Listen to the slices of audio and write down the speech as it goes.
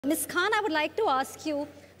Ms. Khan, I would like to ask you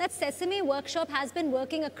that Sesame Workshop has been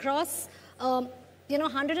working across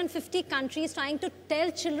 150 countries trying to tell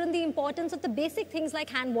children the importance of the basic things like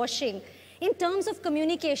hand washing. In terms of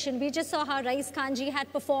communication, we just saw how Rais Khanji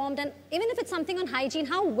had performed, and even if it's something on hygiene,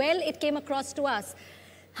 how well it came across to us.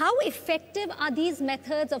 How effective are these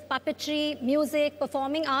methods of puppetry, music,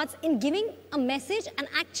 performing arts in giving a message and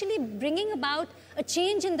actually bringing about a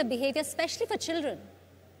change in the behavior, especially for children?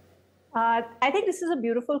 I think this is a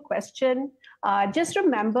beautiful question. Just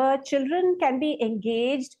remember, children can be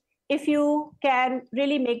engaged if you can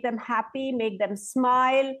really make them happy, make them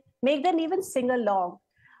smile, make them even sing along.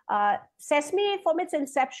 Sesame, from its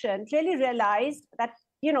inception, really realized that,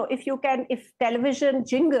 if television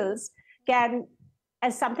jingles can,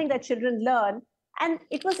 as something that children learn, and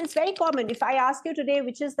it's very common. If I ask you today,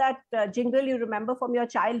 which is that jingle you remember from your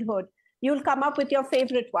childhood, you'll come up with your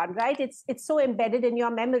favorite one, right? It's so embedded in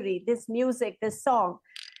your memory, this music, this song.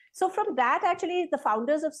 So from that, actually, the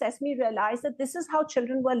founders of Sesame realized that this is how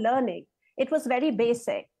children were learning. It was very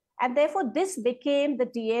basic. And therefore, this became the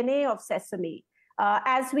DNA of Sesame.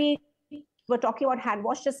 As we were talking about hand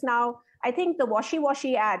wash just now, I think the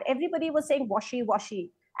washy ad, everybody was saying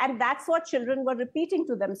washy. And that's what children were repeating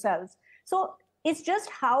to themselves. So it's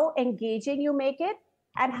just how engaging you make it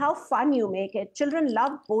and how fun you make it. Children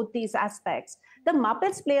love both these aspects. The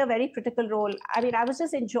Muppets play a very critical role. I mean, I was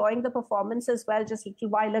just enjoying the performance as well just a little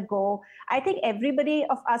while ago. I think everybody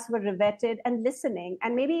of us were riveted and listening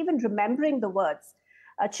and maybe even remembering the words.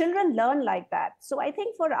 Children learn like that. So I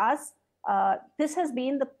think for us, this has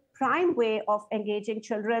been the prime way of engaging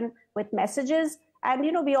children with messages. And,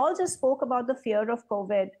 we all just spoke about the fear of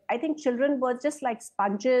COVID. I think children were just like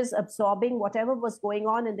sponges absorbing whatever was going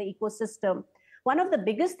on in the ecosystem. One of the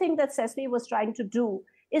biggest things that Sesame was trying to do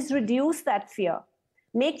is reduce that fear,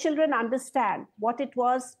 make children understand what it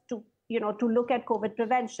was to look at COVID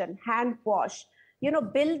prevention, hand wash,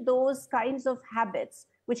 build those kinds of habits,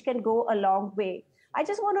 which can go a long way. I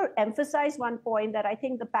just want to emphasize one point that I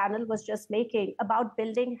think the panel was just making about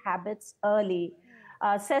building habits early.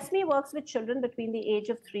 Sesame works with children between the age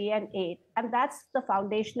of 3 and 8, and that's the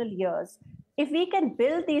foundational years. If we can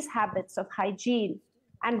build these habits of hygiene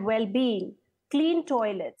and well-being, clean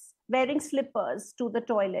toilets, wearing slippers to the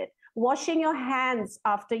toilet, washing your hands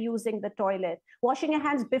after using the toilet, washing your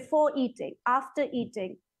hands before eating, after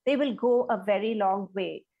eating, they will go a very long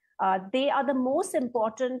way. They are the most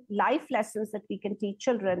important life lessons that we can teach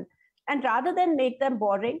children. And rather than make them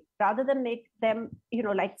boring, rather than make them,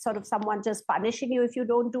 like sort of someone just punishing you if you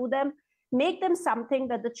don't do them, make them something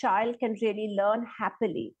that the child can really learn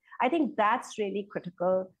happily. I think that's really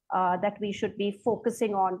critical that we should be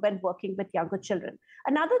focusing on when working with younger children.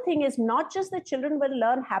 Another thing is not just that children will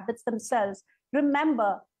learn habits themselves.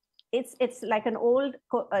 Remember, it's like an old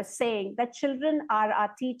saying that children are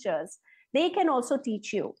our teachers. They can also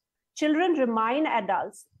teach you. Children remind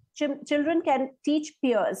adults. Children can teach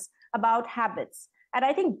peers about habits. And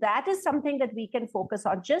I think that is something that we can focus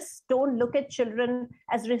on. Just don't look at children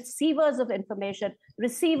as receivers of information,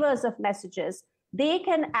 receivers of messages. They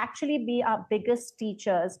can actually be our biggest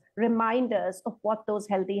teachers, reminders of what those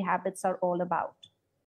healthy habits are all about.